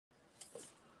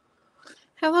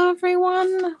Hello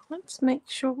everyone, let's make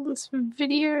sure this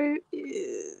video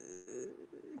is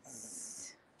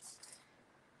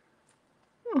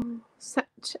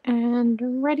set and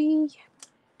ready.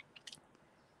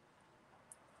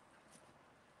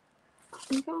 Oh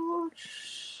my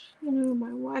gosh, my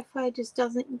Wi-Fi just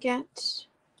doesn't get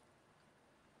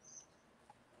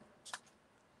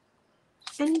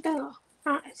any better.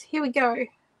 Right, here we go.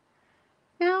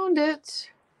 Found it.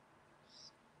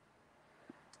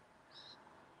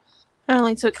 It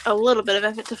only took a little bit of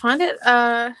effort to find it.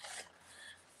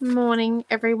 Morning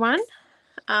everyone.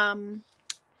 Welcome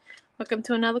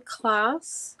to another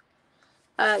class.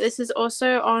 This is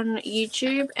also on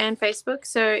YouTube and Facebook,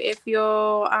 so if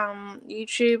your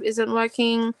YouTube isn't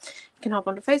working, you can hop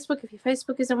onto Facebook. If your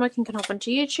Facebook isn't working, you can hop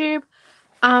onto YouTube.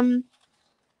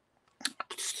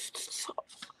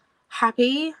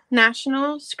 Happy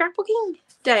National Scrapbooking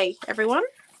Day, everyone.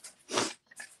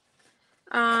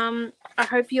 I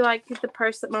hope you like the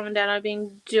post that Mum and Dad have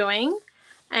been doing,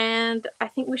 and I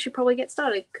think we should probably get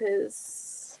started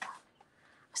because I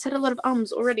said a lot of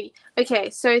ums already.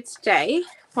 Okay, so today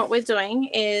what we're doing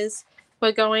is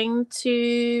we're going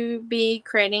to be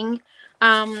creating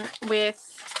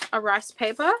with a rice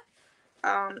paper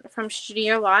from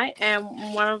Studio Light, and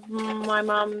one of my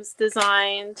mum's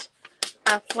designed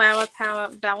flower power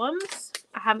vellums.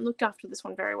 I haven't looked after this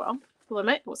one very well.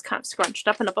 It was kind of scrunched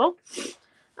up in a bowl.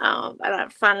 And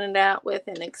I've found it out with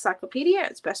an encyclopedia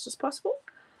as best as possible.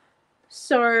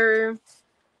 So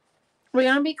we're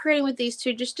going to be creating with these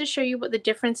two just to show you what the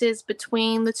difference is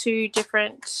between the two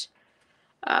different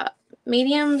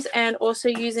mediums, and also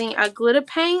using our glitter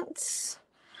paints.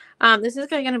 This is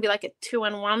going to be like a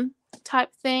 2-in-1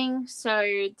 type thing.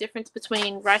 So difference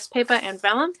between rice paper and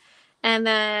vellum, and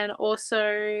then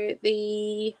also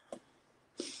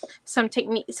some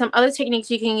other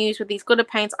techniques you can use with these glitter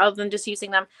paints other than just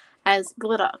using them as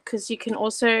glitter, because you can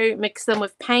also mix them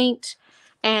with paint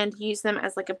and use them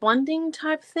as like a blending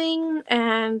type thing,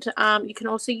 and you can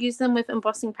also use them with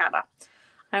embossing powder.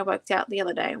 I worked out the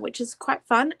other day, which is quite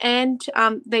fun, and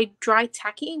they dry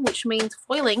tacky, which means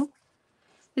foiling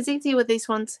is easier with these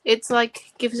ones. It's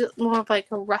like gives it more of like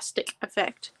a rustic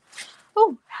effect.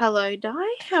 Oh, hello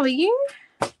Di, how are you?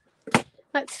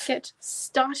 Let's get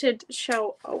started,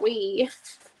 shall we?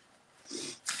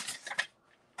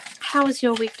 How was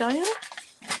your week, Diana?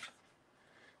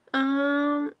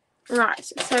 Right,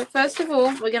 so first of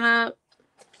all, we're gonna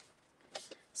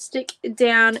stick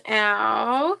down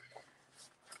our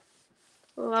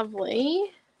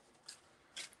lovely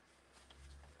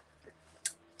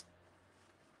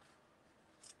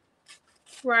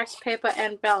rice paper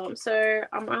and vellum. So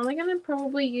I'm only gonna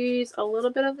probably use a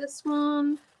little bit of this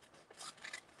one.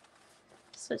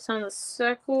 So some of the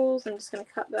circles, I'm just going to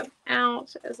cut them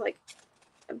out as like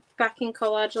a backing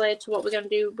collage layer to what we're going to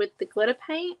do with the glitter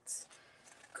paints,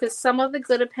 because some of the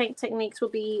glitter paint techniques will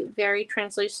be very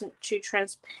translucent to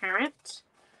transparent,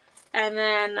 and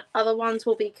then other ones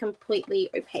will be completely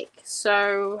opaque.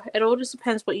 So it all just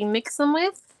depends what you mix them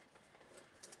with.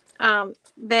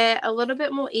 They're a little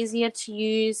bit more easier to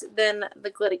use than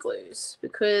the glitter glues,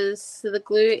 because the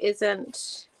glue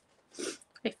isn't,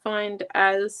 I find,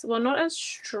 as well, not as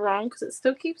strong, because it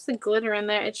still keeps the glitter in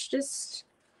there. It's just,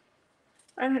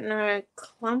 I don't know,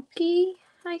 clumpy,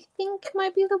 I think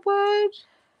might be the word.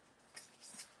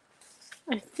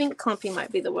 I think clumpy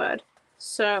might be the word.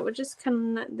 So we're just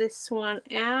cutting this one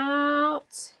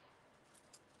out.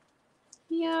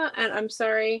 Yeah, and I'm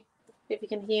sorry if you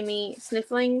can hear me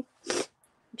sniffling.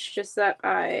 It's just that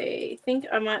I think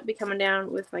I might be coming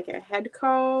down with like a head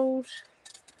cold.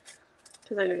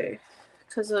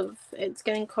 Because of it's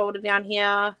getting colder down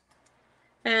here,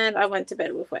 and I went to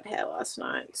bed with wet hair last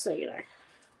night, so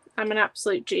I'm an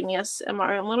absolute genius in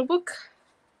my own little book.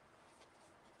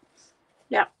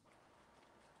 Yeah,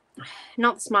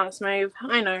 not the smartest move,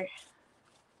 I know.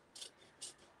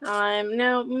 I'm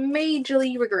now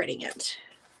majorly regretting it,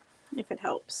 if it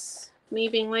helps. Me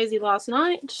being lazy last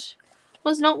night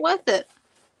was not worth it.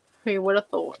 Who would have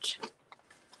thought?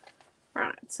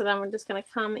 Right, so then we're just going to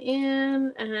come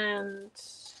in and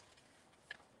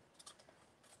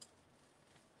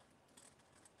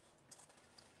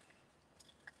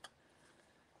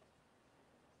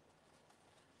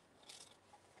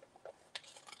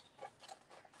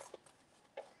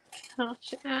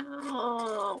touch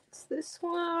out this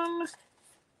one.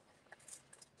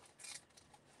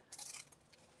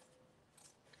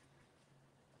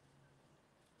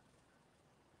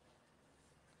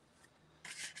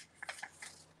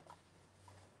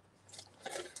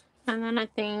 And then I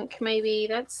think maybe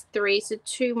that's 3, so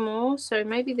 2 more. So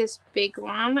maybe this big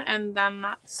one, and then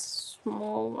that's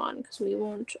small one because we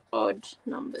want odd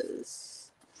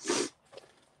numbers.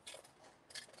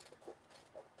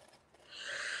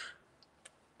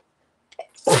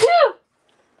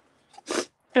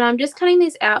 And I'm just cutting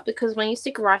these out because when you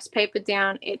stick rice paper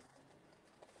down, it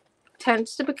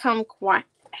tends to become quite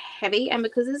heavy. And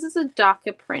because this is a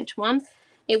darker print one,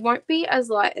 it won't be as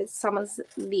light as some of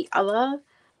the other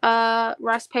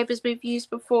rice papers we've used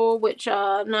before, which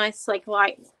are nice, like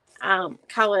light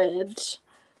colored.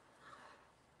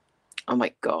 Oh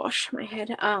my gosh, my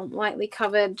head. Lightly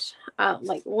covered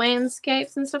like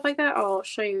landscapes and stuff like that. I'll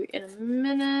show you in a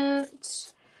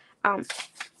minute.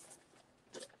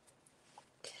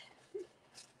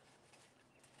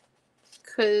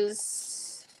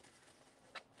 Because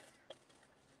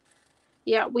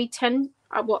yeah,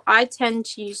 I tend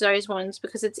to use those ones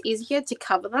because it's easier to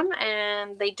cover them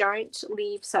and they don't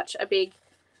leave such a big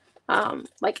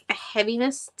like a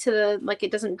heaviness to the, like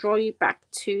it doesn't draw you back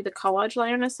to the collage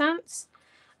layer in a sense.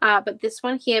 But this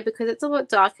one here, because it's a lot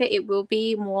darker, it will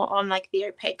be more on like the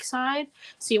opaque side,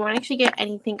 so you won't actually get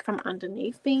anything from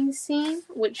underneath being seen,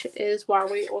 which is why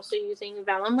we're also using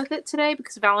vellum with it today,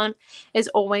 because vellum is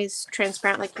always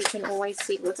transparent, like you can always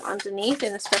see what's underneath.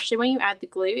 And especially when you add the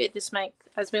glue, it just makes,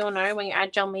 as we all know, when you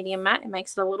add gel medium matte, it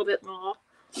makes it a little bit more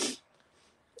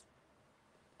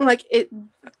like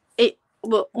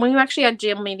well, when you actually add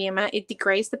gel medium matte, it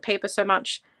degrades the paper so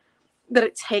much that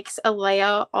it takes a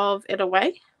layer of it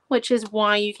away, which is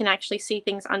why you can actually see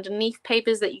things underneath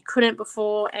papers that you couldn't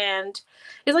before. And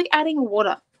it's like adding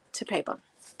water to paper,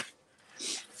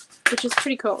 which is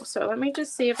pretty cool. So let me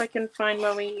just see if I can find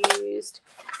where we used,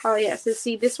 oh yeah, so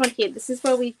see this one here, this is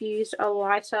where we've used a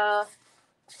lighter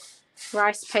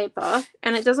rice paper,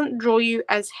 and it doesn't draw you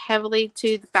as heavily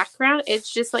to the background.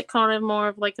 It's just like kind of more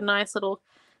of like a nice little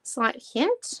slight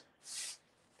hint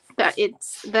that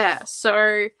it's there.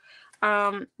 So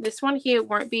this one here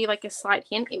won't be like a slight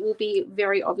hint, it will be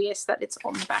very obvious that it's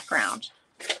on the background,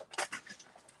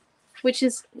 which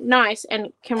is nice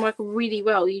and can work really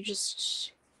well. You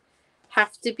just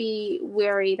have to be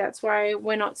wary. That's why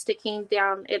we're not sticking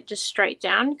down it just straight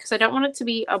down, because I don't want it to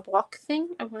be a block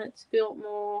thing. I want it to feel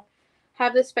more,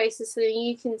 have the spaces so that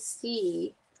you can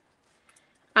see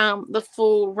the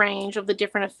full range of the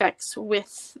different effects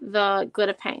with the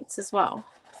glitter paints as well.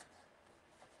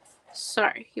 So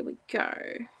here we go.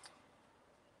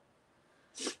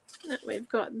 We've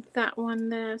got that one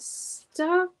there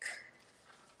stuck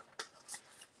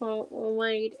or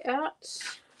laid out.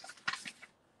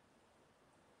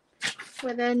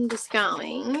 We're then just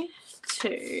going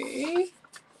to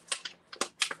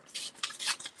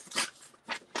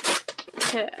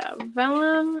our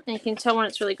vellum, and you can tell when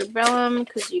it's really good vellum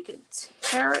because you can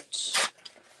tear it.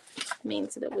 It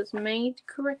means that it was made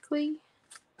correctly.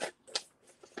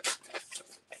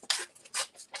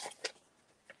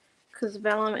 Because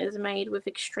vellum is made with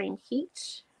extreme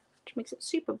heat, which makes it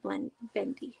super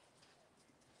bendy.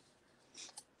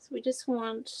 So we just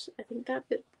want, I think, that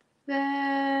bit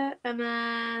there, and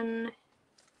then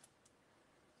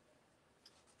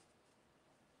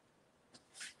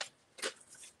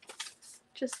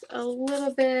just a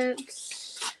little bit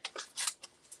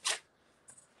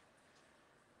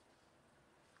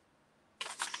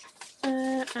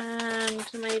and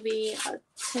maybe a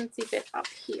teensy bit up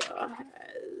here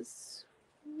as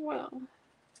well.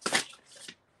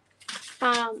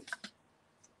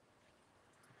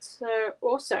 So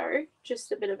also,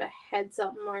 just a bit of a heads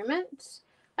up moment,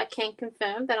 I can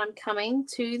confirm that I'm coming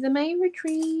to the May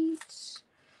retreat.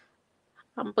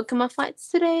 I'm booking my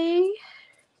flights today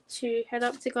to head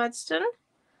up to Gladstone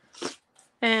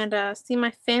and see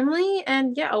my family,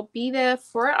 and yeah, I'll be there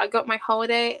for it. I got my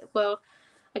holiday, well,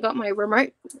 I got my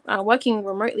remote, working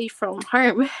remotely from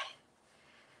home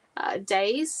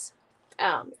days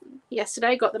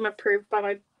yesterday. Got them approved by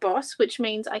my boss, which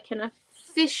means I can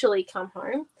officially come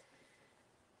home.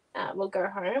 We'll go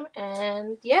home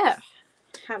and yeah,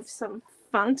 have some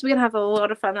fun. So we're gonna have a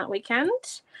lot of fun that weekend.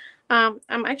 I'm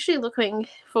actually looking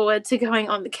forward to going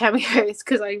on the cameos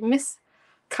because I miss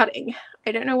cutting.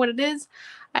 I don't know what it is.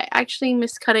 I actually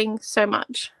miss cutting so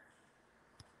much.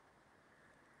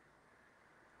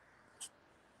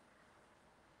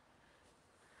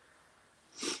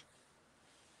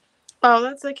 Oh,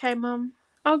 that's okay, Mum.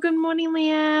 Oh, good morning,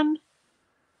 Leanne.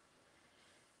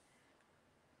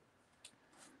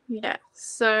 Yeah,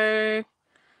 so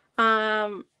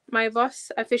my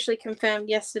boss officially confirmed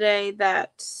yesterday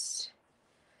that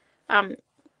I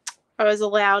was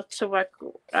allowed to work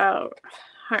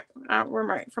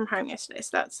remote from home yesterday,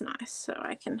 so that's nice. So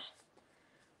I can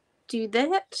do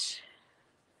that,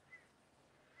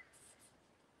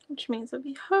 which means I'll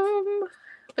be home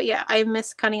But yeah, I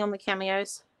miss cutting on the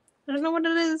cameos. I don't know what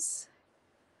it is.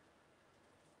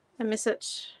 I miss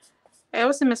it. I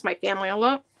also miss my family a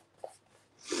lot.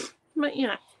 But, you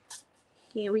know,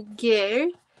 here we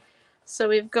go. So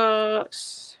we've got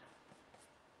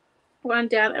one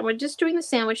down, and we're just doing the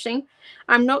sandwiching.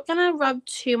 I'm not going to rub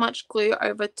too much glue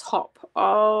over top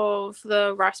of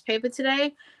the rice paper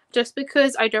today, just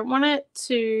because I don't want it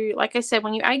to, like I said,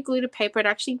 when you add glue to paper, it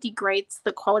actually degrades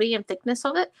the quality and thickness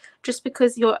of it, just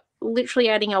because you're literally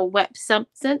adding a wet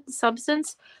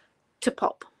substance to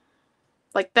pulp.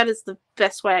 Like, that is the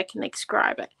best way I can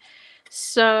describe it.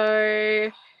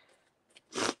 So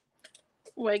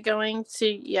we're going to,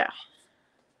 yeah.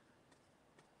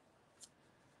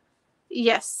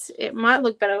 Yes, it might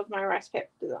look better with my rice paper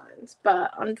designs,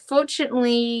 but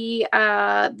unfortunately,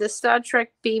 the Star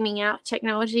Trek beaming out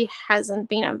technology hasn't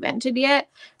been invented yet,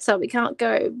 so we can't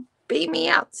go beam me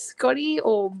out, Scotty,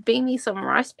 or beam me some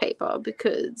rice paper,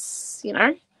 because, you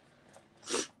know,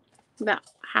 that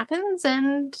happens,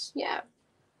 and yeah.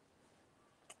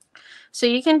 So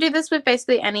you can do this with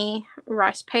basically any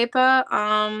rice paper.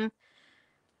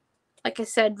 Like I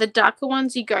said, the darker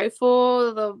ones you go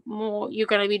for, the more you're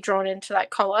going to be drawn into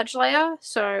that collage layer.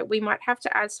 So we might have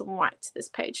to add some white to this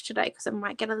page today because it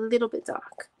might get a little bit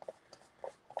dark.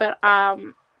 But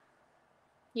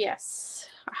yes,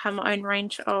 I have my own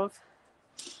range of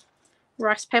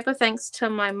rice paper thanks to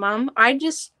my mum. I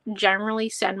just generally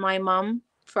send my mum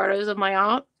photos of my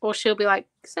art, or she'll be like,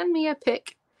 send me a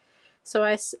pic.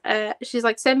 So she's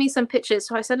like, send me some pictures.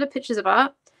 So I send her pictures of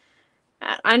art.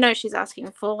 I know she's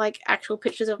asking for like actual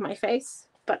pictures of my face,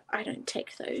 but I don't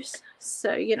take those.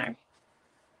 So, you know,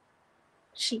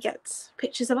 she gets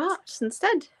pictures of art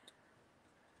instead.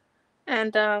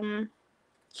 And yeah,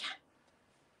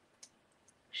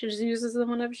 she just uses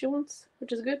them whenever she wants,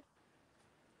 which is good.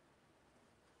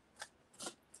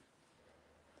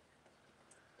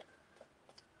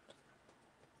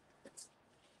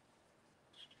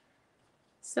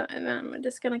 So, and then we're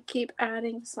just going to keep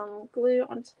adding some glue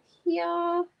onto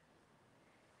here.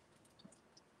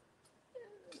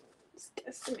 Just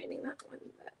estimating that one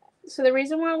there. So the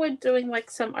reason why we're doing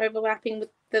like some overlapping with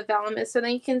the vellum is so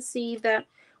then you can see that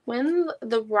when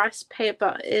the rice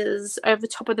paper is over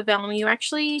top of the vellum, you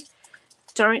actually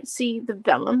don't see the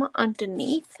vellum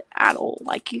underneath at all.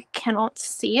 Like, you cannot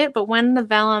see it, but when the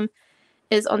vellum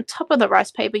is on top of the rice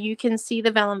paper, you can see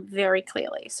the vellum very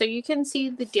clearly. So you can see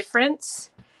the difference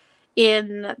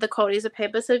in the qualities of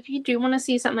paper. So if you do want to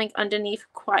see something underneath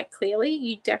quite clearly,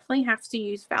 you definitely have to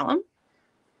use vellum.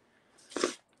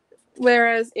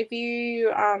 Whereas if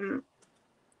you are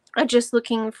just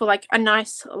looking for like a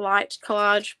nice light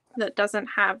collage that doesn't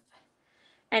have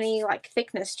any like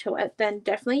thickness to it, then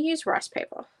definitely use rice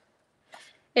paper.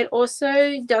 It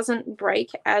also doesn't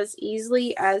break as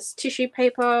easily as tissue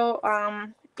paper.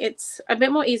 It's a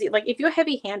bit more easy. Like, if you're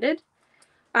heavy-handed,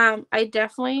 I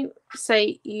definitely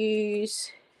say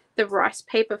use the rice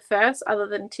paper first other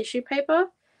than tissue paper,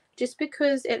 just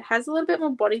because it has a little bit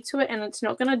more body to it and it's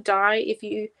not going to die if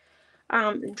you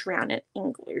drown it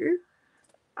in glue,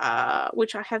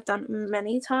 which I have done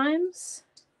many times.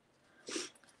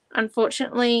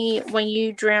 Unfortunately, when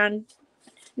you drown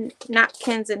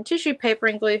napkins and tissue paper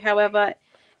in glue, however,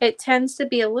 it tends to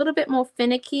be a little bit more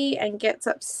finicky and gets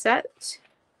upset.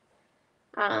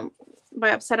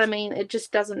 By upset, I mean it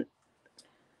just doesn't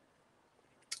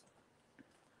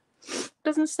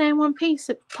stay in one piece.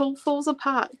 It falls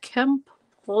apart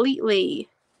completely,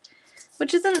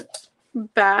 which isn't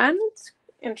bad. It's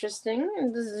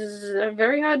interesting. This is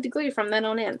very hard to glue from then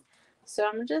on in. So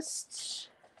I'm just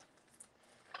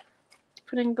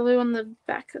putting glue on the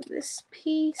back of this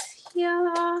piece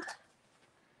here.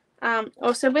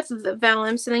 Also with the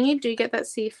vellum, so then you do get that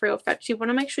see-through effect. You want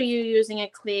to make sure you're using a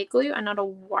clear glue and not a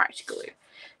white glue.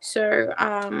 So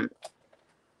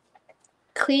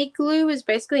clear glue is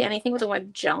basically anything with the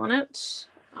word gel in it.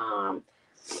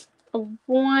 A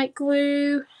white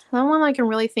glue, the only one I can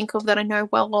really think of that I know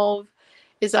well of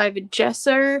is either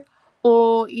gesso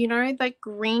or, you know, like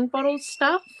green bottle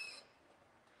stuff.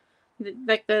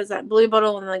 Like, there's that blue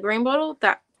bottle and the green bottle,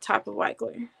 that type of white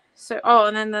glue. So, oh,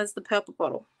 and then there's the purple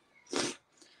bottle.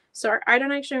 So I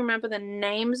don't actually remember the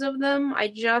names of them. I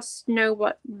just know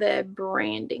what their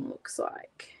branding looks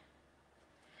like.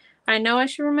 I know I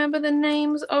should remember the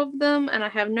names of them, and I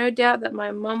have no doubt that my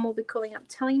mum will be calling up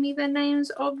telling me the names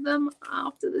of them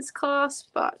after this class,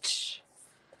 but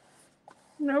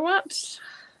you know what?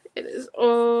 It is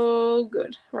all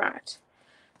good. Right.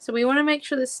 So we want to make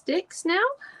sure this sticks now.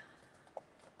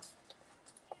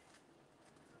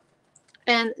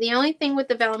 And the only thing with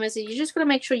the vellum is that you just got to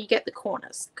make sure you get the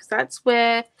corners, because that's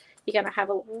where you're going to have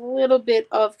a little bit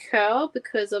of curl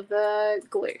because of the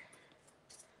glue.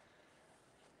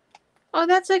 Oh,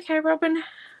 that's okay, Robin.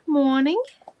 Morning.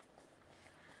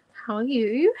 How are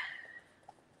you?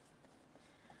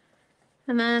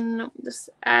 And then just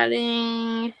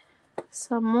adding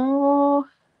some more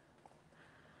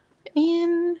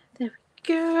in. There we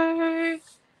go.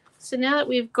 So now that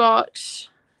we've got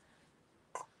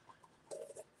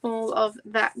all of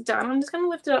that done, I'm just going to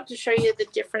lift it up to show you the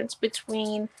difference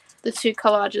between the two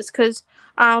collages, because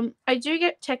I do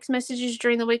get text messages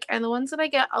during the week, and the ones that I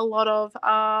get a lot of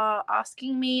are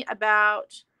asking me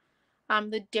about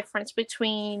the difference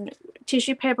between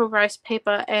tissue paper, rice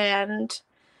paper, and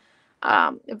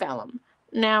vellum.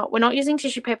 Now, we're not using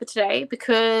tissue paper today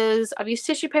because I've used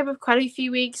tissue paper for quite a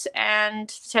few weeks, and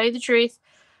to tell you the truth,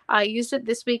 I used it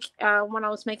this week when I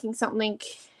was making something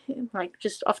like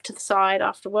just off to the side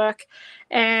after work,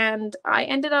 and I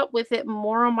ended up with it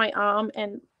more on my arm,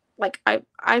 and like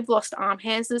I've lost arm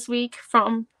hairs this week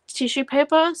from tissue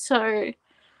paper, so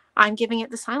I'm giving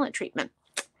it the silent treatment,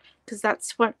 because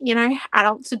that's what, you know,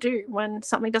 adults do when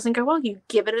something doesn't go well. You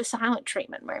give it a silent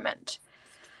treatment moment.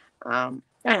 I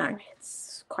know,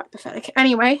 it's quite pathetic.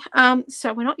 Anyway,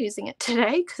 so we're not using it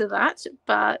today because of that,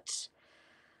 but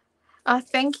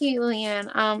thank you,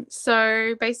 Leanne.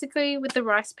 So basically with the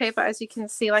rice paper, as you can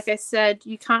see, like I said,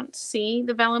 you can't see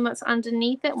the vellum that's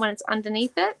underneath it when it's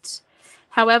underneath it.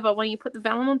 However, when you put the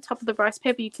vellum on top of the rice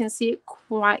paper, you can see it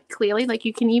quite clearly. Like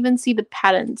you can even see the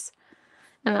patterns.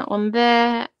 And that one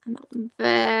there, and that one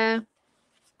there.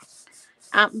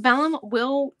 Vellum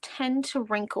will tend to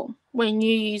wrinkle when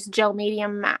you use gel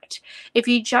medium matte. If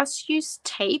you just use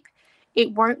tape,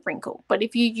 it won't wrinkle. But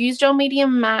if you use gel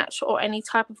medium matte or any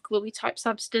type of gluey type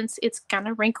substance, it's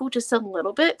gonna wrinkle just a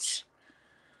little bit.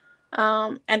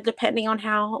 And depending on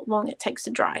how long it takes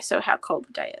to dry, so how cold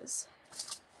the day is.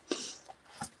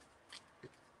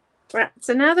 Right,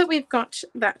 so now that we've got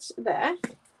that there,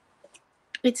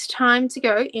 it's time to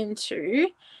go into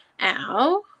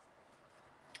our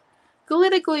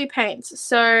glitter glue paints.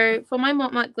 So for my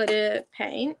Mont Mart glitter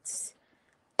paints,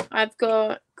 I've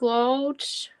got gold,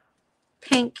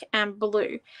 pink, and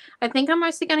blue. I think I'm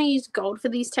mostly going to use gold for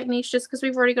these techniques just because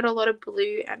we've already got a lot of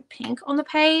blue and pink on the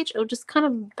page. It'll just kind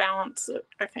of balance it,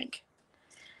 I think,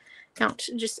 out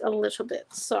just a little bit.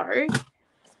 So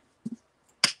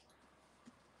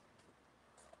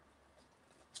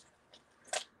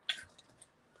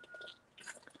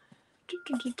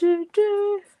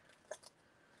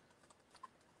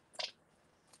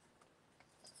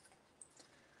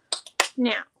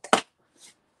now,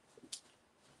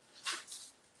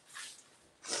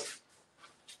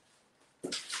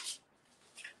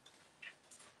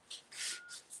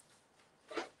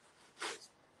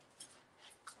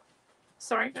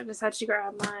 sorry, I just had to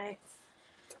grab my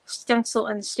stencil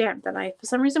and stamp that I, for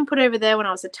some reason, put over there when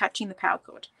I was attaching the power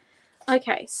cord.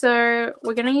 Okay, so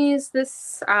we're going to use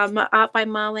this Art by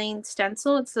Marlene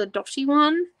stencil. It's a dotty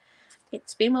one.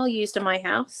 It's been well used in my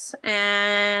house.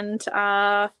 And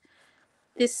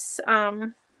this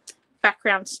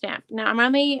background stamp. Now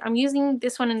I'm using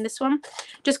this one and this one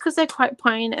just because they're quite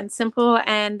plain and simple,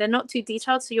 and they're not too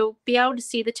detailed, so you'll be able to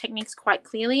see the techniques quite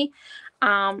clearly,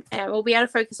 and we'll be able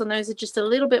to focus on those just a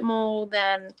little bit more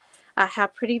than how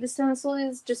pretty the stencil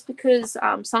is, just because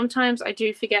sometimes I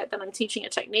do forget that I'm teaching a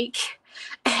technique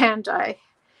and I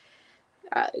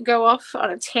go off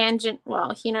on a tangent,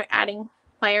 well, you know, adding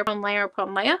layer upon layer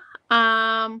upon layer.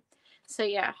 So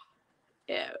yeah,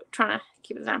 trying to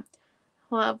keep it down.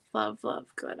 Love, love, love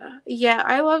glitter. Yeah,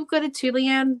 I love glitter too,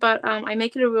 Leanne, but I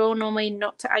make it a rule normally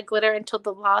not to add glitter until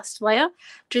the last layer,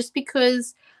 just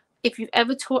because if you've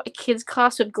ever taught a kids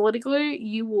class with glitter glue,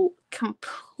 you will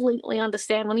completely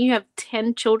understand when you have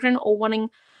 10 children all wanting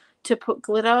to put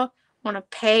glitter on a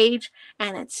page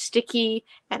and it's sticky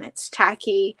and it's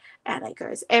tacky and it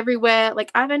goes everywhere.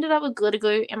 Like I've ended up with glitter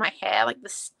glue in my hair, like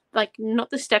this, like not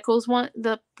the Steckles one,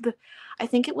 the I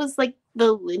think it was like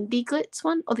the Lindy Glitz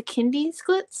one or the Kindy's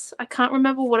Glitz. I can't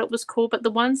remember what it was called, but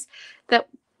the ones that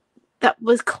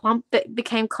was that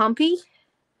became clumpy,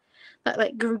 that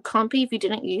like grew clumpy if you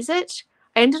didn't use it.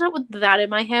 I ended up with that in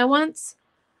my hair once.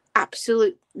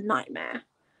 Absolute nightmare.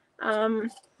 I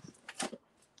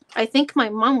think my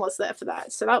mum was there for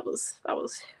that, so that was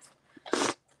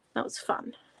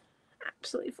fun.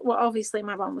 Absolutely. Well, obviously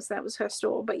my mum was there. It was her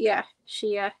store, but yeah,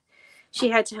 she had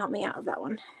to help me out of that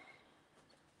one.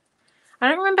 I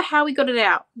don't remember how we got it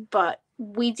out, but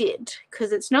we did,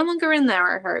 because it's no longer in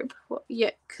there, I hope. Well,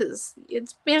 yeah, because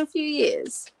it's been a few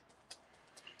years.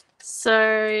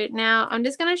 So now I'm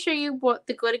just going to show you what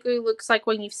the glitter glue looks like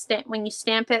when you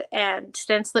stamp it and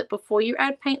stencil it before you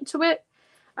add paint to it.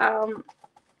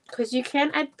 because you can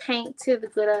add paint to the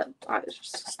glitter.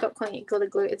 Stop calling it glitter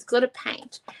glue. It's glitter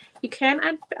paint. You can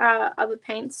add other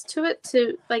paints to it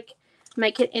to like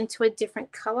make it into a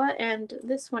different color. And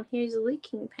this one here is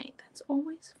leaking paint. That's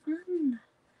always fun.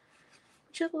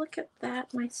 Would you look at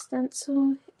that? My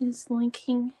stencil is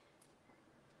leaking.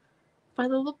 By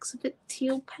the looks of it,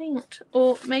 teal paint.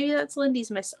 Or maybe that's Lindy's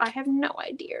mess. I have no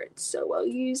idea. It's so well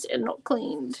used and not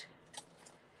cleaned.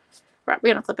 Right,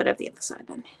 we're going to flip it over the other side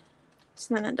then.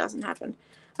 So then it doesn't happen.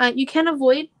 You can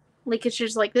avoid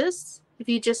leakages like this if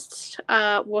you just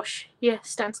wash your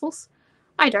stencils.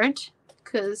 I don't,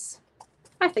 because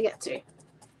I forget to.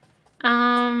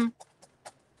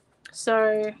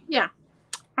 So yeah,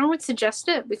 I would suggest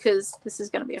it because this is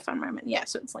going to be a fun moment. Yeah,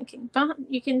 so it's linking, but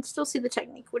you can still see the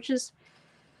technique, which is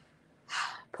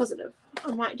positive.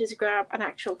 I might just grab an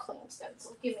actual clean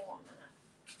stencil. Give me 1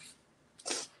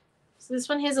 minute. So this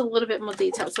one has a little bit more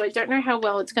detail, so I don't know how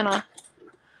well it's going to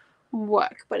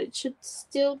work, but it should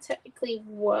still technically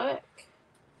work.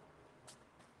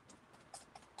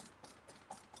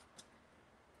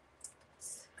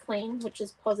 It's clean, which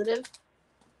is positive.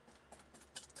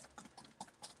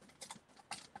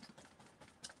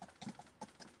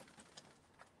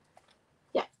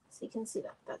 Yeah, so you can see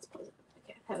that. That's positive.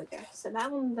 Okay, there we go. So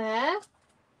that one there, you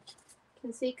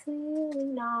can see clearly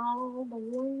now the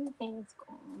one has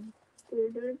gone.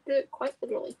 Quite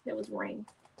literally, there was rain.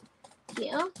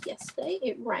 Here yesterday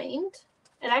it rained.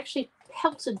 It actually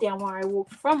pelted down where I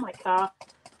walked from my car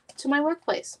to my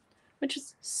workplace, which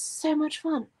is so much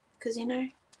fun because, you know,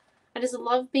 I just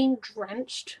love being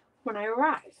drenched when I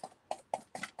arrive.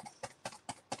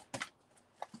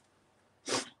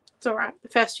 It's alright. The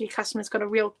first few customers got a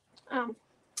real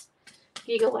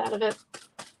giggle out of it.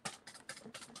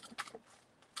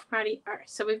 Righty, alright,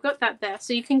 so we've got that there.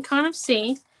 So you can kind of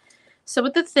see. So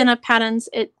with the thinner patterns,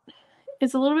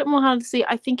 it's a little bit more hard to see.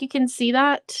 I think you can see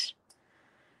that,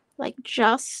 like,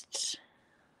 just.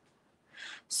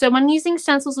 So when using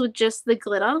stencils with just the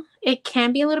glitter, it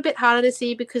can be a little bit harder to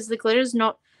see because the glitter is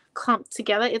not clumped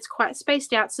together. It's quite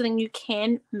spaced out, so then you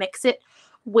can mix it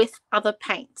with other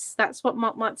paints. That's what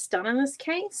Mott Mott's done in this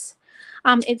case.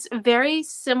 It's very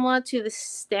similar to the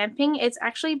stamping. It's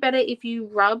actually better if you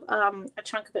rub a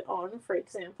chunk of it on, for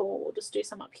example. We'll just do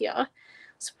some up here.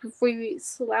 So if we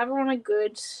slather on a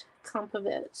good clump of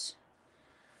it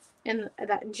in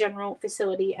that general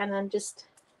facility and then just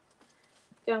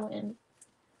go in,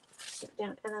 sit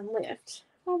down, and then lift.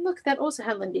 Oh, look, that also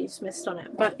had Lindy's mist on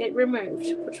it, but it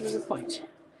removed, which was the point.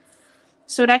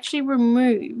 So it actually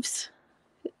removes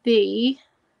the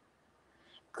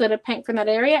glitter paint from that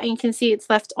area, and you can see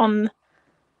it's left on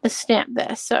the stamp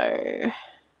there. So,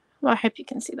 well, I hope you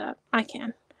can see that. I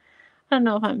can. I don't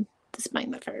know if I'm displaying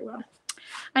that very well.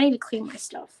 I need to clean my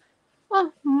stuff.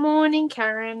 Oh, morning,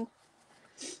 Karen.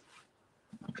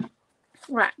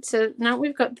 Right, so now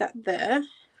we've got that there.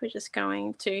 We're just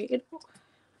going to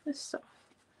this stuff.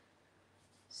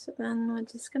 So then we're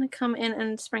just going to come in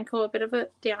and sprinkle a bit of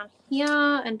it down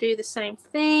here and do the same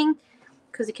thing,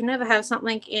 because you can never have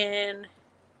something in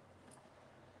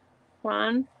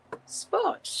one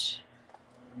spot.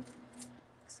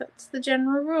 So that's the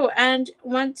general rule. And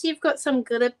once you've got some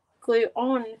glitter glue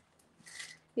on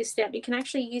your stamp, you can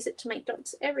actually use it to make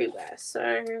dots everywhere. So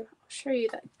I'll show you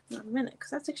that in a minute,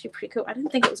 because that's actually pretty cool. I didn't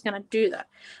think it was going to do that.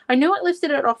 I know it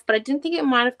lifted it off, but I didn't think it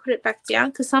might have put it back down,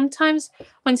 because sometimes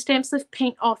when stamps lift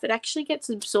paint off, it actually gets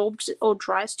absorbed or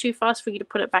dries too fast for you to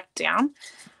put it back down.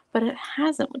 But it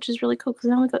hasn't, which is really cool, because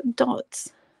now we've got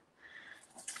dots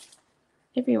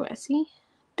everywhere. See?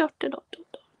 Dot, dot, dot, dot,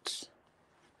 dots.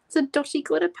 It's a dotty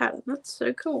glitter pattern. That's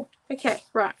so cool. Okay,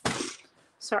 right.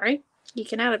 Sorry. You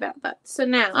can add about that. So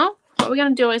now what we're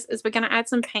going to do is we're going to add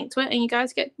some paint to it, and you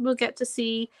guys will get to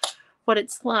see what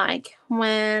it's like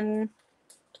when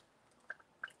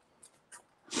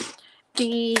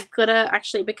the glitter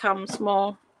actually becomes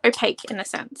more opaque in a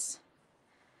sense.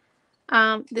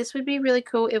 This would be really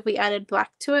cool if we added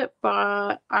black to it,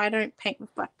 but I don't paint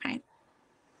with black paint.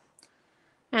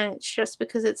 And it's just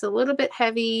because it's a little bit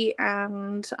heavy,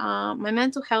 and my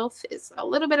mental health is a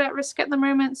little bit at risk at the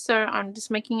moment, so I'm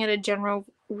just making it a general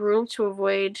rule to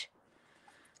avoid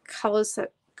colors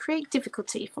that create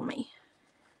difficulty for me.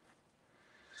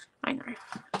 I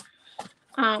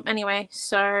know. Anyway,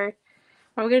 so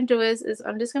what we're going to do is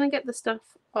I'm just going to get the stuff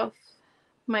off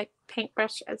my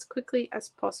paintbrush as quickly as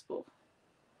possible.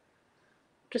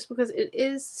 Just because it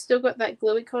is still got that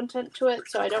gluey content to it,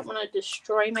 so I don't want to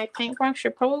destroy my paintbrush.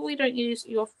 You probably don't use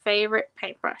your favorite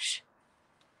paintbrush.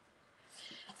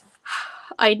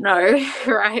 I know,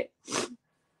 right?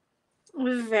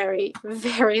 Very,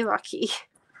 very lucky.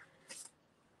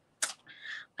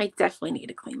 I definitely need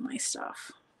to clean my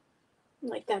stuff.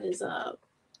 Like, that is a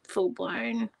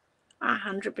full-blown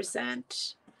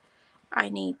 100%. I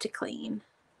need to clean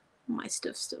my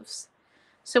stuffs.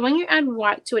 So when you add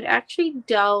white to it, it actually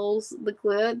dulls the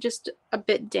glitter just a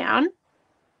bit down.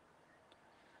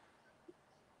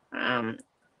 And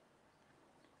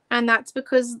that's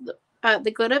because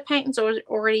the glitter paint is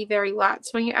already very light.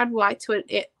 So when you add white to it,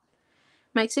 it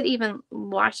makes it even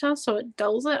lighter, so it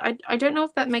dulls it. I don't know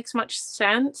if that makes much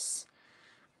sense.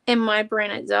 In my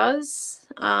brain it does.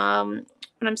 When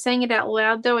I'm saying it out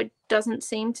loud though, it doesn't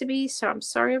seem to be, so I'm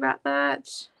sorry about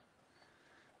that.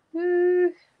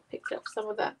 Picked up some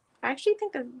of that. I actually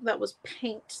think that was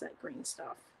paint, that green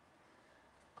stuff.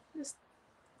 This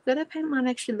glitter paint might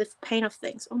actually lift paint off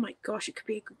things. Oh my gosh, it could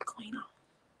be a good cleaner.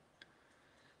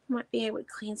 Might be able to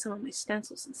clean some of my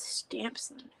stencils and stamps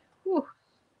then. Whew.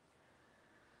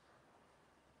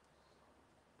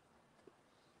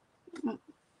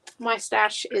 My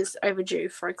stash is overdue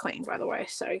for a clean, by the way,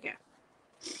 so yeah.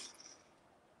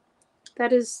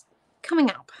 That is coming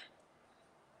up.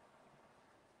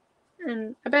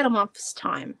 In about a month's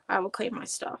time, I will clean my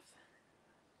stuff.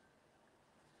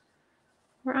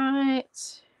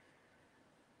 Right.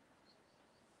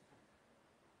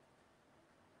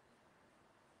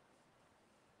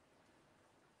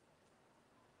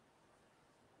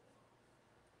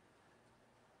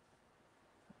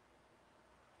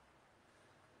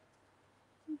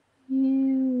 Here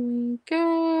we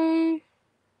go.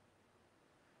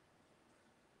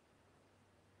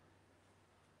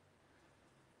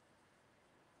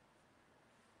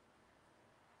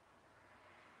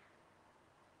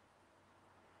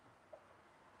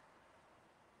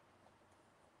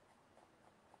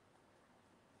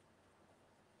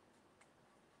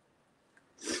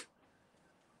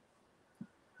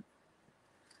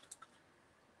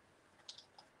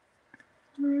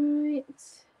 Right.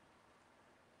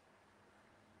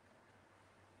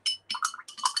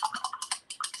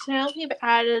 So now that we've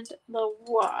added the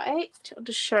white, I'll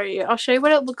just show you. I'll show you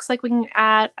what it looks like when you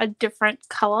add a different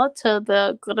color to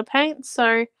the glitter paint. So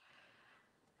I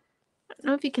don't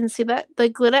know if you can see that. The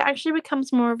glitter actually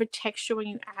becomes more of a texture when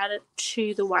you add it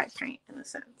to the white paint, in a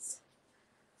sense,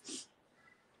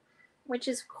 which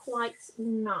is quite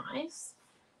nice.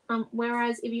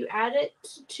 Whereas if you add it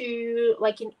to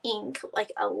like an ink,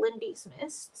 like a Lindy's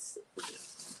Mists,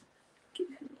 give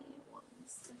me 1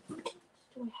 second.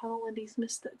 Do I have a Lindy's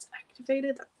Mist that's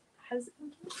activated that has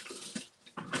ink in it?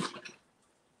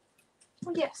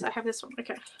 Oh, yes, I have this one.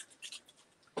 Okay.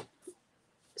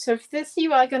 So for this,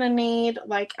 you are going to need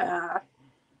like a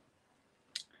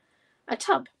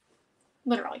tub,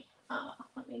 literally.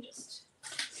 Let me just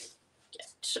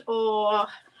get, or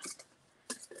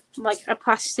like a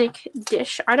plastic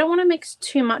dish. I don't want to mix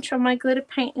too much of my glitter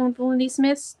paint in with the Lindy's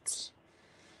Mist,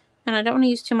 and I don't want to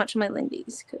use too much of my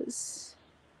Lindy's because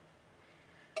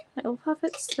it'll puff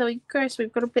it. So there we go. So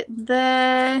we've got a bit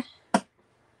there,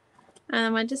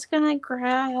 and we're just gonna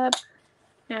grab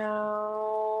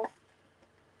our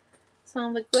some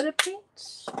of the glitter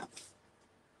paint.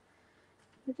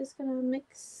 We're just gonna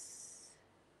mix,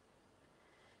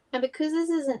 and because this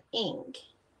is an ink,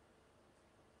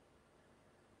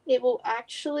 it will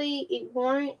actually, it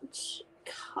won't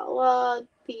color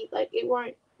the, like, it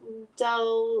won't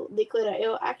dull the glitter. It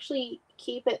will actually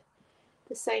keep it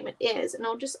the same it is, and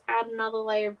I'll just add another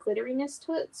layer of glitteriness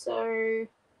to it. So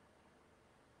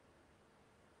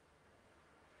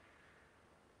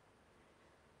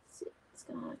it's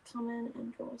gonna come in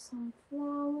and draw some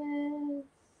flowers.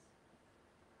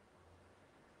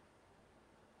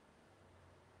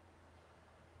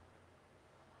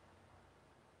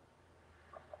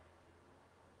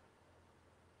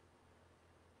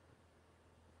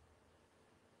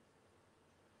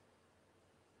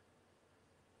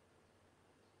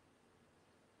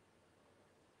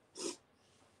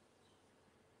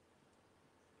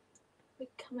 We're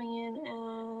coming in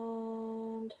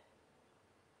and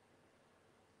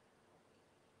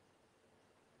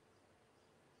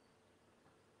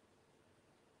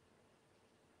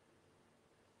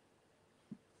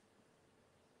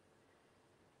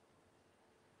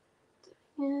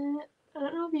I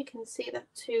don't know if you can see that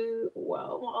too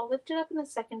well. I'll lift it up in a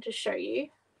second to show you.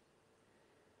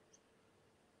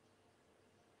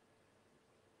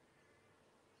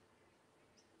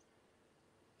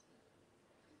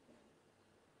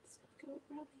 Let's go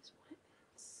around these white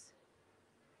bits.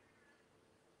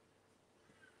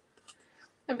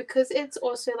 And because it's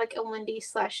also like a Lindy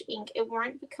 / ink, it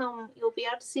won't become, you'll be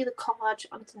able to see the collage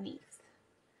underneath.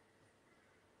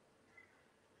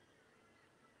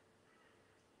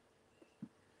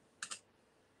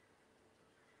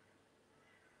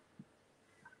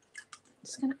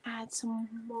 just going to add some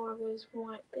more of those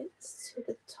white bits to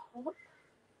the top.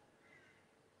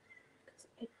 Because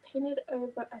I painted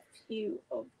over a few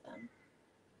of them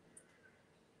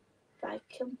by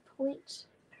complete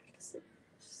accident.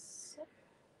 So,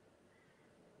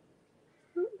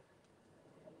 there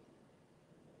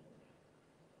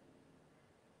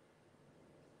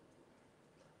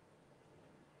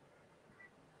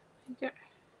we go.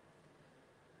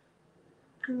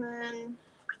 And then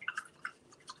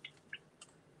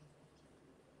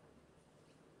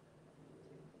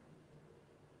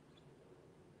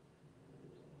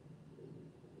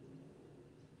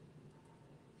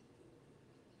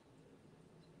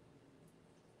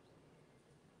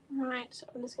right, so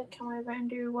I'm just going to come over and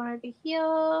do one over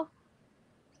here.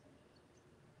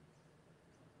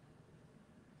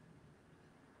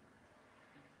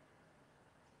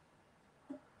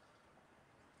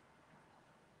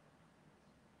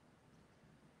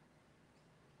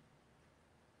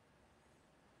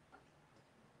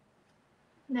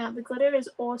 Now the glitter is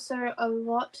also a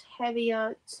lot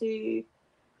heavier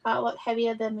than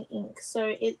the ink, so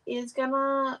it is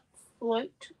gonna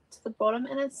float to the bottom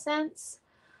in a sense.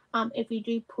 If you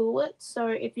do pool it, so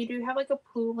if you do have like a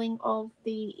pooling of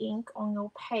the ink on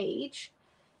your page,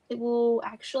 it will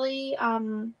actually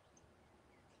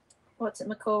what's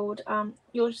it called?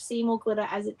 You'll see more glitter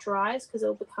as it dries because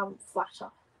it'll become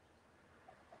flatter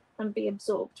and be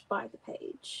absorbed by the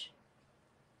page.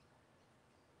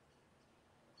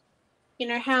 You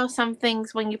know how some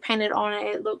things, when you paint it on,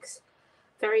 it looks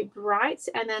very bright,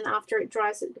 and then after it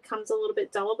dries it becomes a little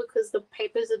bit duller because the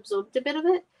paper's absorbed a bit of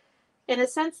it? In a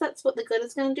sense, that's what the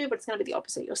glitter's going to do, but it's going to be the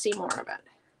opposite. You'll see more of it.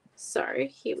 So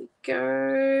here we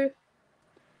go.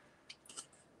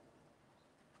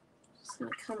 Just going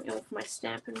to come in with my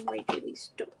stamp and redo these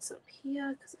dots up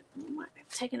here because I might have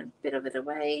taken a bit of it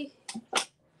away.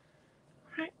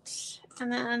 Right,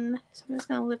 and then so I'm just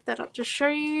going to lift that up to show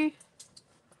you.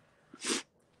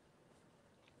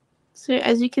 So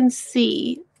as you can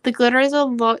see, the glitter is a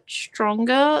lot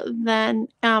stronger than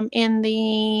in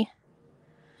the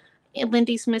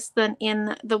Lindy Smith's than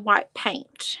in the white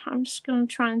paint. I'm just going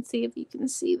to try and see if you can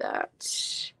see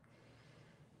that.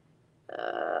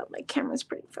 My camera's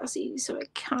pretty fussy, so I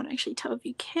can't actually tell if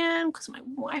you can because my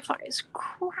Wi-Fi is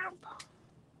crap.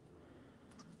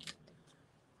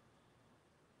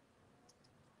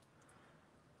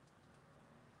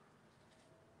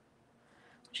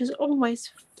 Which is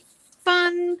always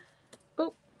fun.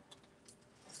 Oh,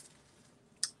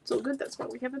 it's all good. That's why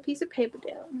we have a piece of paper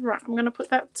down. Right, I'm going to put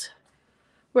that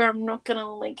where I'm not going to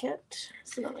link it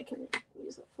so that I can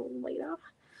use it for later.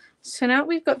 So now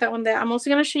we've got that one there. I'm also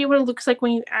going to show you what it looks like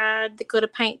when you add the glitter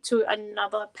paint to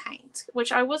another paint,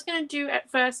 which I was going to do at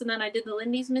first, and then I did the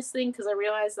Lindy Smith's thing because I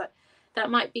realized that that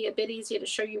might be a bit easier to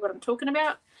show you what I'm talking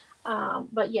about.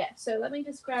 But yeah, so let me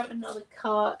just grab another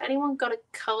color. Anyone got a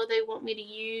color they want me to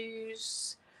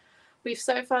use? We've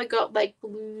so far got like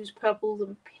blues, purples,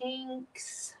 and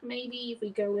pinks. Maybe if we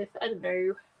go with, I don't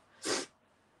know,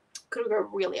 could we go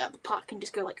really out the park and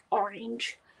just go like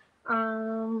orange?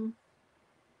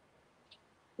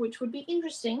 Which would be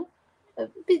interesting. A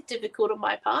bit difficult on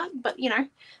my part, but you know,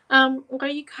 while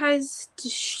you guys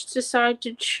decide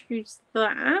to choose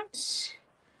that,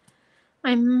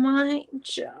 I might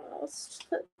just,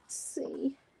 let's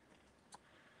see,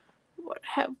 what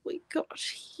have we got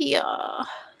here?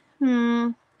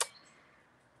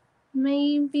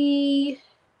 Maybe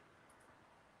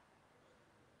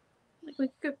like we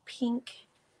could go pink.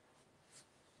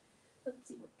 Let's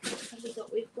see what have we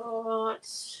got. We've got,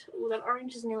 oh, that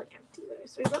orange is nearly empty though.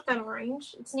 So we've got that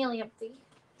orange. It's nearly empty.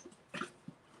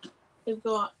 We've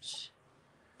got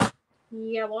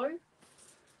yellow.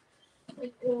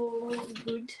 Like all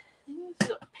good. We've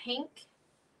got pink.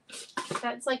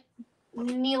 That's like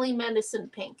nearly medicine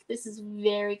pink. This is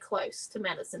very close to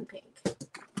medicine pink.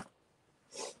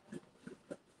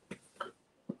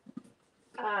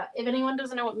 If anyone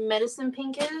doesn't know what medicine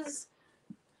pink is,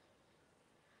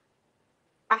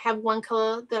 I have one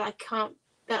color that I can't,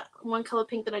 that one color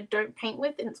pink that I don't paint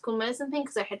with, and it's called medicine pink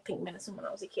because I had pink medicine when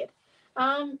I was a kid.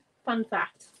 Fun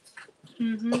fact.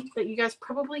 But you guys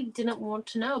probably didn't want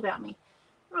to know about me.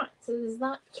 Right, so there's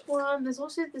that one. There's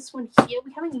also this one here.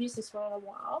 We haven't used this one in a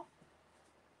while.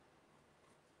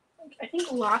 I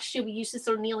think last year we used this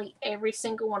on nearly every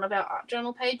single one of our art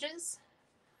journal pages.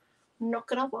 Not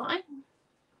gonna lie,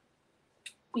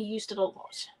 we used it a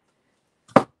lot.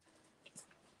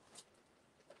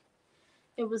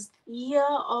 It was the year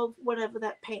of whatever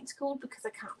that paint's called because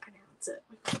I can't pronounce it.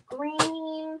 We've got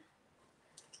green.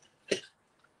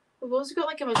 We've also got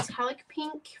like a metallic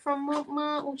pink from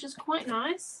Walmart, which is quite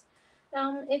nice.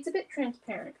 It's a bit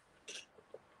transparent.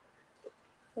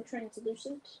 or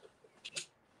translucent.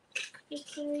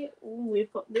 Okay, ooh,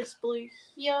 we've got this blue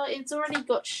here. It's already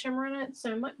got shimmer in it,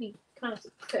 so it might be kind of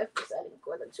superfluous adding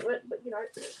glitter to it, but you know,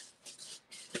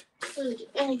 really give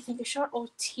anything a shot. Or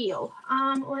teal.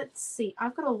 Let's see.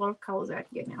 I've got a lot of colors out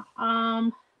here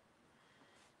now.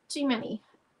 Too many.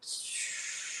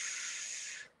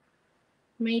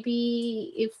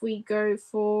 Maybe if we go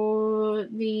for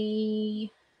the,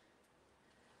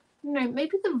 no,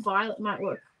 maybe the violet might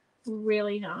work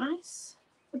really nice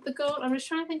with the gold. I'm just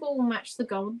trying to think what will match the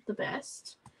gold the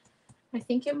best. I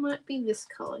think it might be this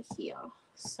color here.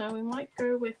 So we might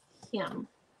go with him.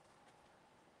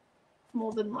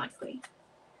 More than likely.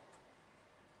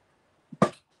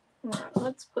 Alright,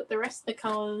 let's put the rest of the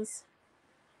colors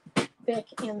back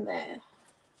in there.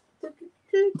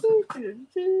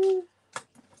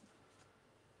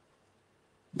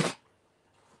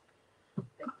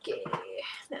 Okay,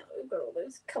 now we've got all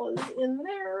those colors in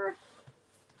there.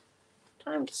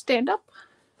 Time to stand up.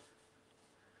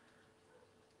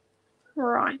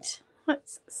 Right,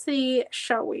 let's see,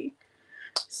 shall we?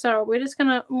 So we're just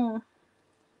gonna,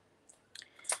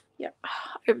 yep,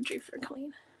 overdue for a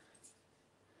clean.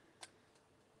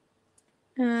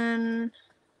 And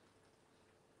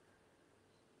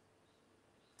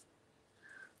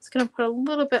just gonna put a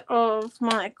little bit of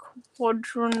my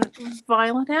quadrant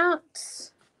violet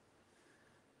out.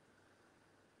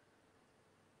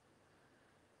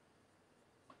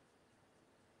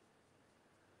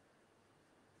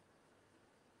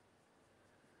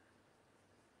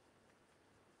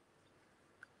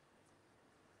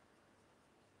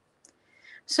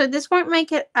 So this won't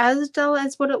make it as dull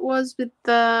as what it was with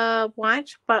the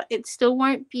white, but it still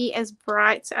won't be as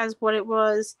bright as what it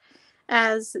was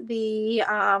as the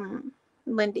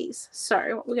Lindy's.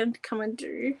 So what we're going to come and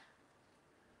do,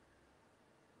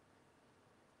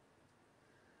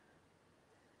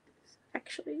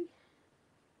 actually,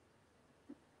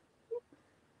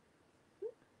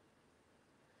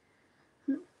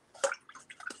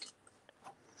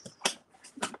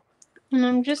 and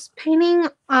I'm just painting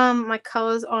my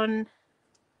colors on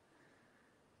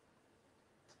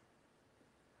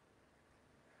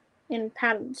in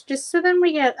patterns, just so then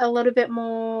we get a little bit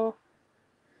more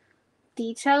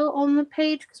detail on the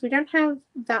page, because we don't have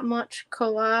that much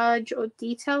collage or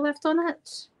detail left on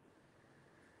it.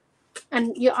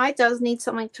 And your eye does need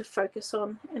something to focus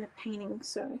on in a painting,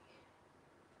 so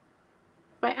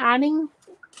by adding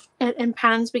it in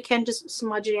patterns, we can just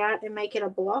smudge it out and make it a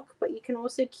block, but you can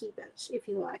also keep it if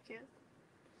you like it.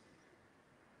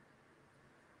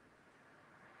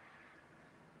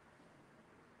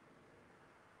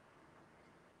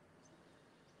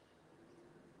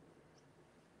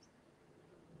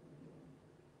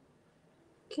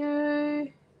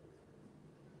 Okay.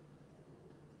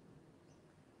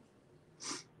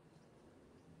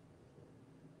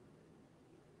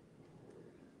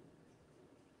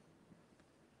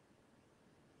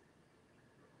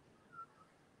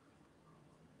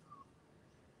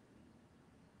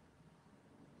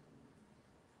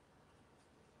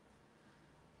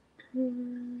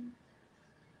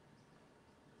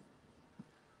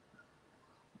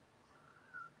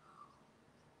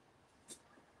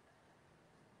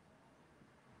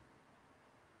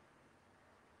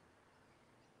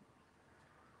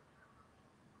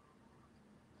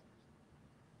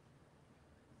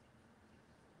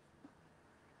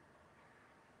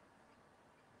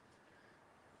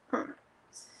 Alright,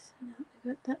 so now I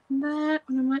got that and that.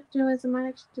 What I might do is I might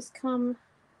actually just come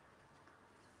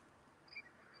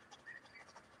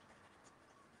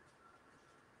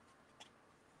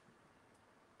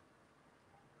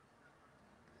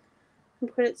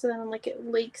and put it so then like it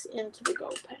leaks into the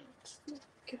gold paint. There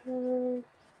we go.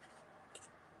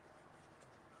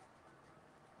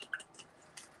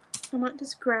 I might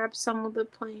just grab some of the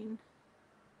plain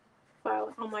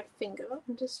violet on my finger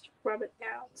and just rub it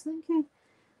out. So you can,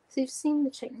 so you've seen the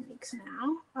techniques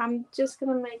now. I'm just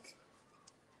gonna make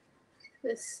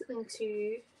this into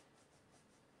a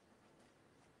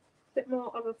bit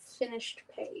more of a finished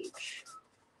page.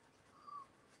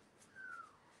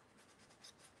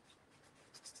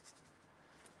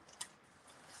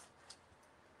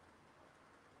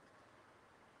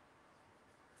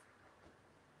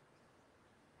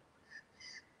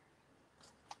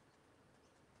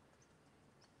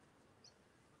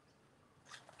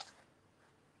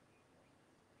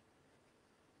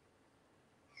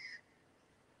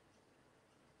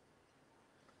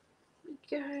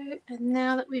 Go, and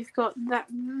now that we've got that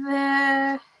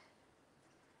there,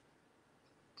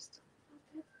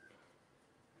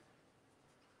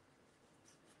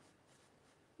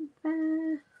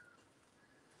 there,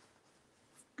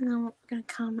 And then we're going to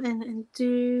come in and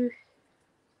do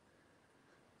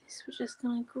this. We're just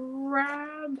going to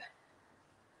grab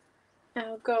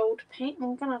our gold paint.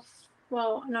 We're going to,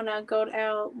 well, not our gold,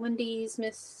 our Lindy's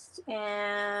Mist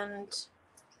and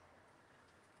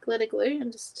glitter glue,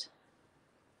 and just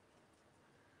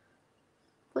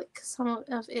flick some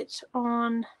of it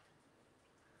on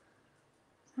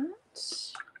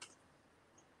that.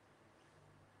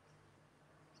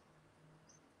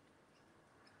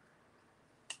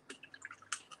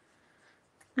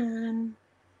 And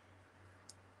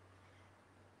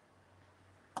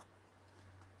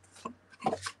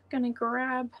gonna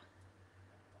grab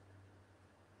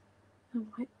the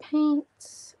white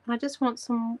paint. I just want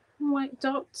some white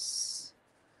dots.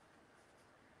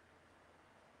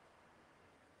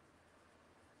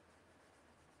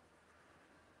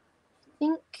 I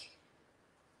think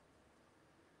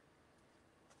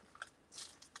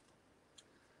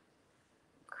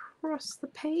across the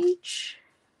page.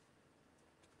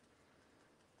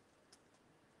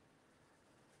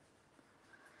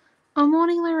 Oh,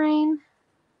 morning, Lorraine.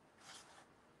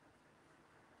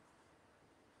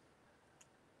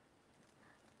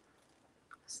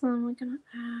 So then we're gonna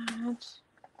add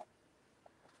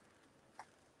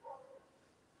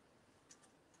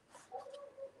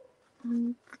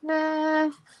on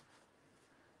there,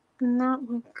 and that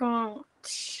we've got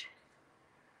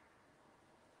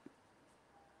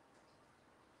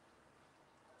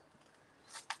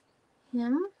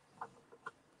him.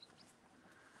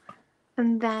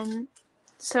 And then,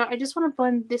 so I just want to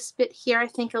blend this bit here, I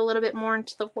think, a little bit more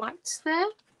into the whites there,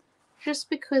 just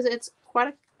because it's quite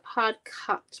a hard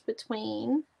cut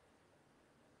between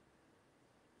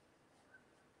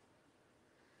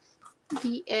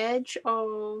the edge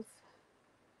of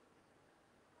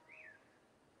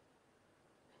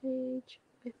page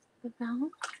with the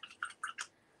vellum.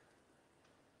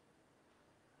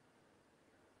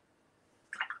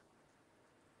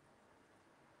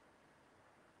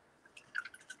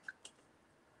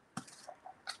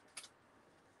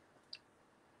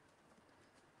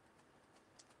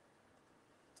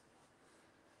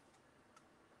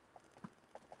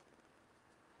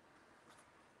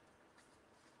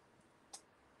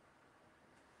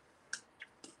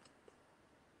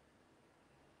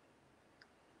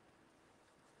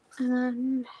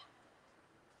 And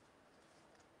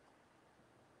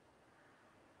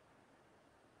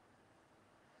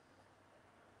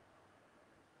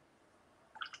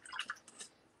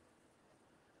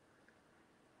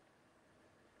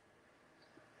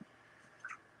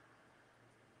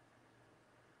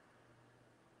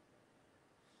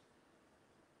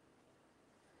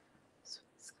so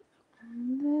let's go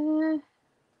on there.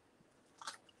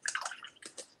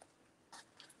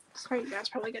 Sorry, you guys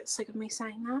probably get sick of me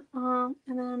saying that.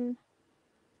 And then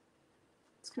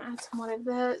it's gonna add some white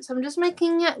there. So I'm just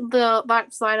making the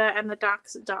lights lighter and the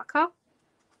darks darker.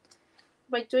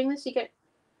 By doing this, you get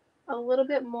a little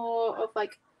bit more of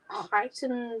like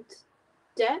heightened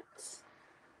depth.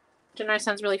 I don't know, it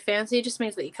sounds really fancy. It just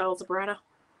means that your colours are brighter.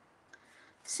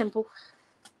 Simple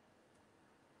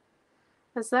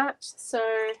as that. So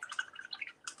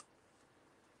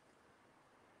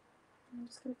I'm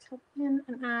just going to come in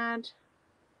and add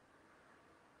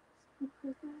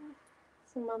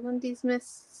some of Lindy's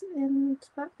Mists into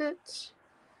that bit.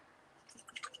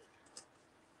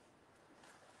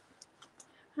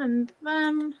 And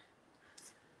then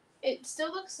it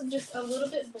still looks just a little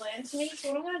bit bland to me. So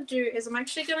what I'm going to do is I'm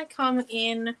actually going to come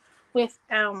in with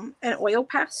an oil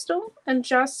pastel and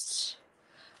just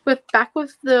back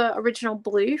with the original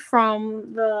blue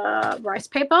from the rice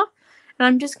paper. And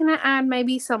I'm just going to add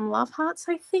maybe some love hearts,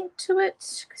 I think, to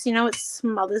it. Because, you know, it's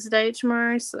Mother's Day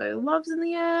tomorrow, so love's in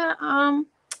the air.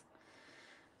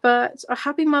 But a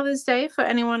happy Mother's Day for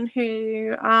anyone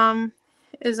who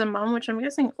is a mum, which I'm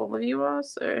guessing all of you are,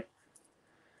 so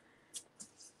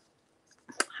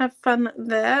have fun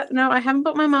there. No, I haven't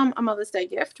bought my mum a Mother's Day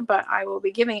gift, but I will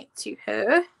be giving it to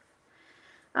her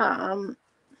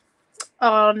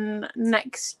on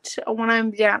next when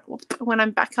I'm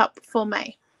back up for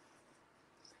May.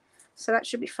 So that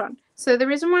should be fun. So the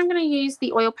reason why I'm going to use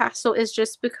the oil pastel is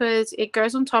just because it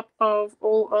goes on top of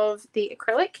all of the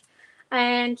acrylic,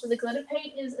 and the glitter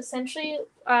paint is essentially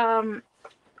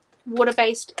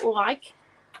water-based like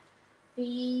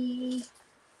the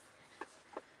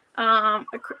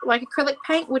like acrylic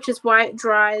paint, which is why it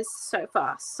dries so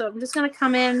fast. So I'm just going to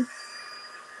come in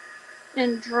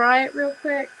and dry it real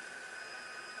quick.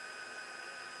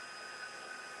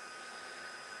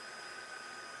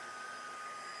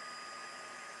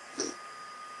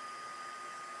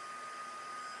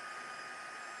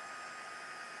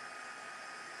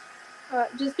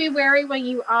 Just be wary when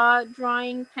you are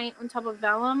drying paint on top of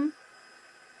vellum.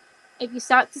 If you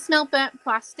start to smell burnt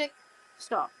plastic,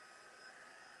 stop.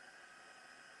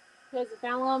 Because the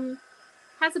vellum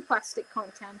has a plastic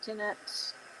content in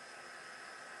it.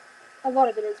 A lot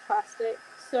of it is plastic.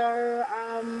 So,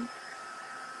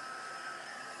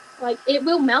 like, it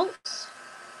will melt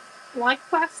like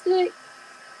plastic.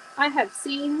 I have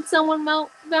seen someone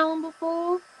melt vellum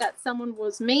before. That someone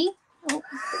was me. Oh,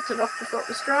 put it off before it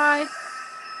was dry.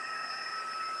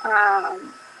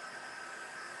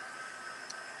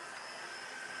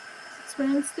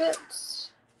 Rinsed it.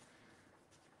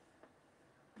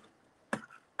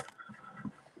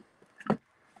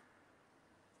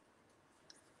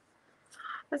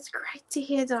 That's great to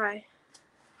hear, Di.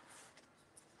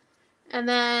 And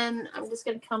then I'm just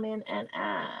going to come in and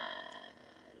add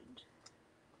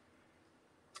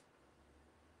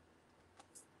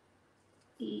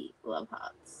the love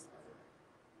hearts.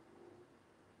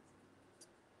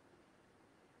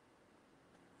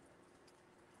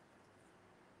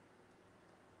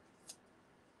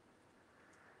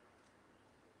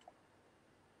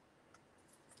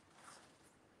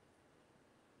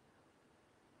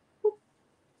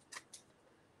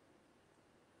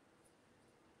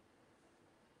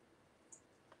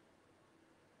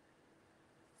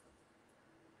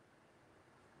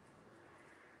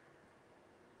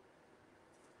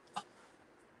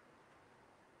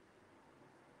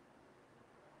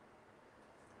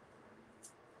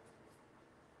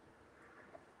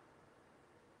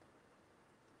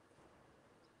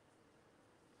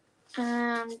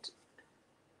 And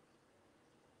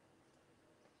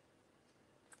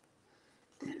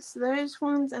there's those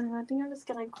ones, and I think I'm just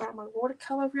gonna grab my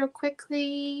watercolor real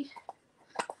quickly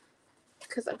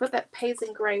because I've got that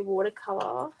Paisley Grey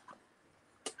watercolor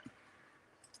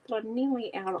that I'm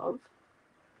nearly out of,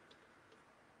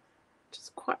 which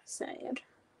is quite sad.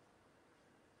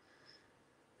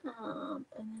 And then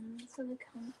I'm just gonna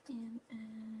come in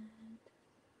and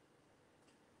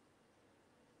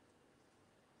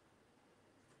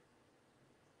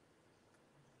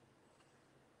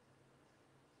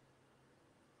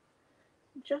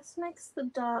just makes the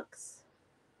darks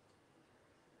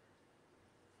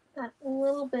that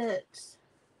little bit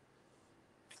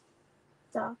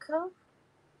darker.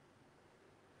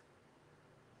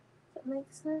 If that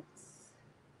makes sense.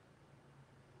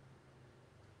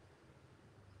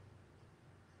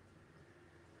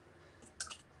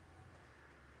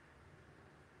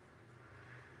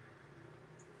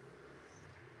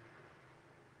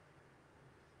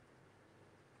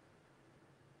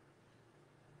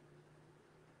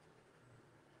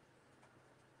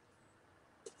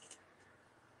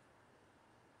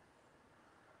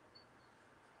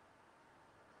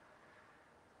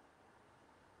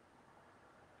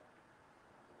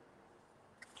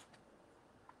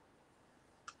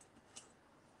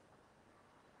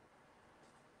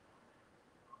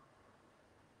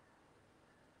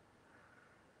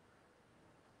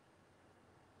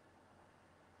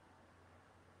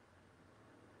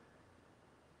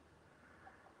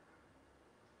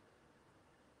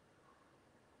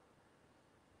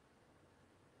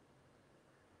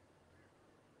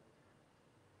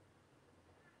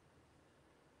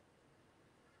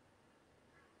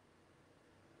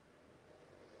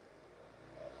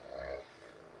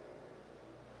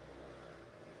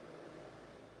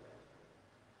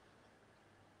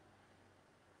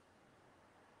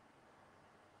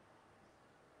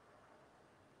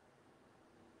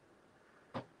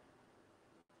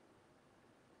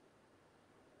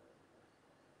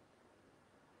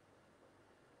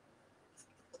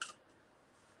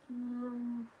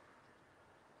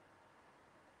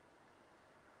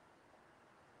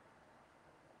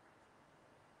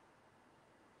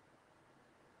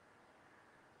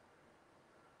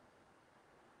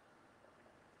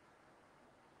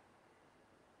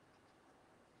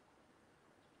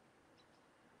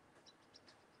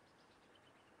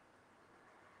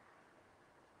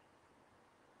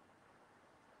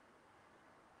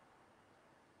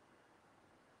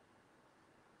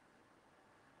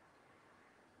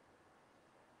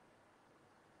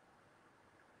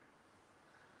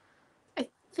 I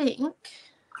think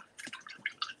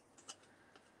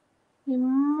we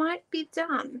might be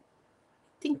done.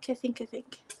 I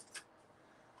think.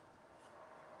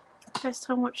 First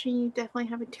time watching you, definitely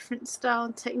have a different style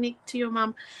and technique to your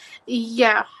mum.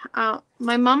 Yeah,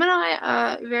 my mum and I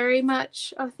are very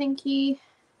much, I think,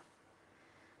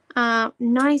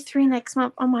 93 next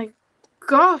month. Oh my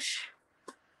gosh.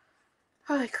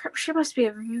 Holy crap, she must be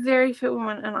a very fit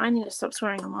woman, and I need to stop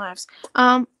swearing on lives.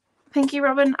 Pinky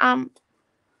Robin,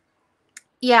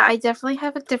 yeah, I definitely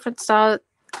have a different style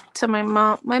to my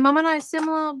mom. My mom and I are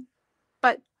similar,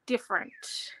 but different.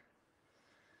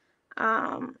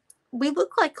 We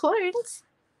look like clones.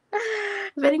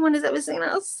 If anyone has ever seen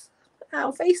us,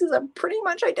 our faces are pretty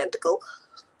much identical.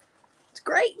 It's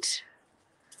great.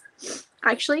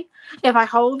 Actually, if I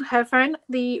hold her phone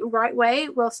the right way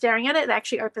while staring at it, it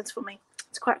actually opens for me.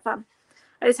 It's quite fun.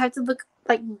 I just have to look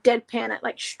like deadpan it,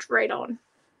 like straight on.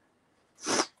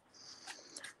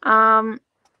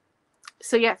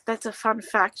 So yeah, that's a fun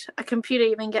fact. A computer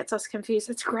even gets us confused.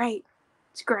 It's great.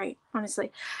 It's great,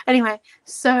 honestly. Anyway,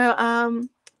 so I'm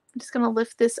just gonna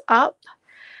lift this up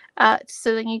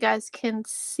so that you guys can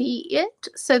see it.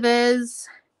 So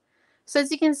as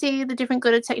you can see, the different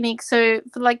glitter techniques. So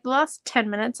for like the last 10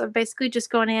 minutes, I've basically just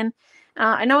gone in.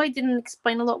 I know I didn't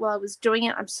explain a lot while I was doing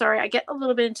it. I'm sorry. I get a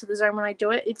little bit into the zone when I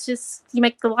do it. It's just you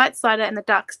make the lights lighter and the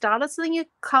darks darker, so then your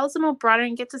colors are more brighter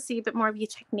and get to see a bit more of your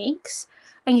techniques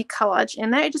and your collage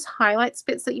in there. It just highlights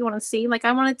bits that you want to see. Like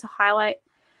I wanted to highlight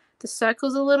the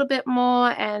circles a little bit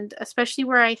more, and especially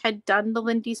where I had done the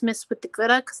Lindy's Mist with the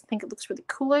glitter, because I think it looks really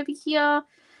cool over here,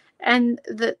 and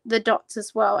the dots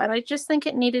as well. And I just think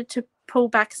it needed to pull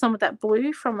back some of that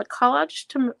blue from the collage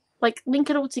to like link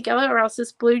it all together, or else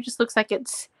this blue just looks like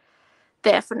it's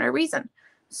there for no reason.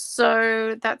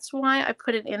 So that's why I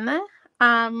put it in there.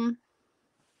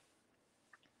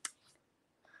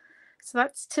 So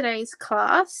that's today's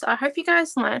class. I hope you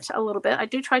guys learnt a little bit. I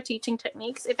do try teaching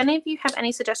techniques. If any of you have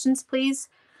any suggestions, please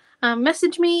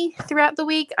message me throughout the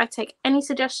week. I take any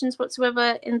suggestions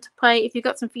whatsoever into play. If you've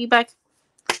got some feedback,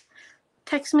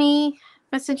 text me,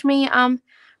 message me.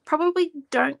 Probably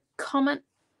don't comment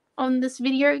on this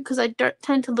video because I don't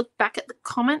tend to look back at the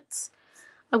comments.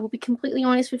 I will be completely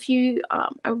honest with you.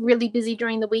 I'm really busy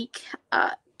during the week,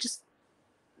 just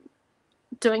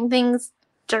doing things.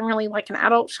 Don't really like an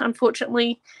adult,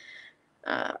 unfortunately.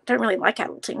 Don't really like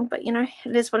adulting, but you know,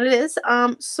 it is what it is.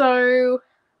 So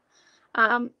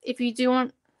if you do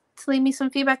want to leave me some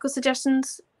feedback or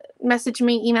suggestions, message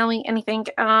me, email me, anything.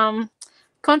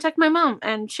 Contact my mom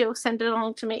and she'll send it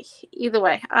along to me. Either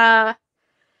way.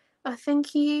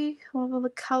 Thank you for all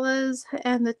the colors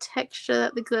and the texture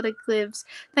that the glitter gives.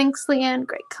 Thanks, Leanne.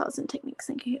 Great colors and techniques.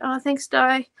 Thank you. Thanks,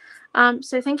 Di.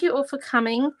 So thank you all for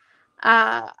coming.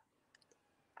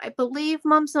 I believe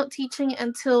Mom's not teaching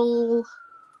until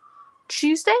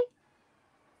Tuesday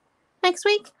next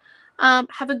week.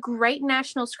 Have a great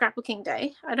National Scrapbooking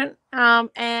Day.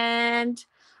 And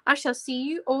I shall see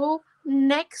you all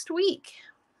next week.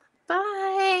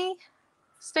 Bye.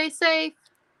 Stay safe.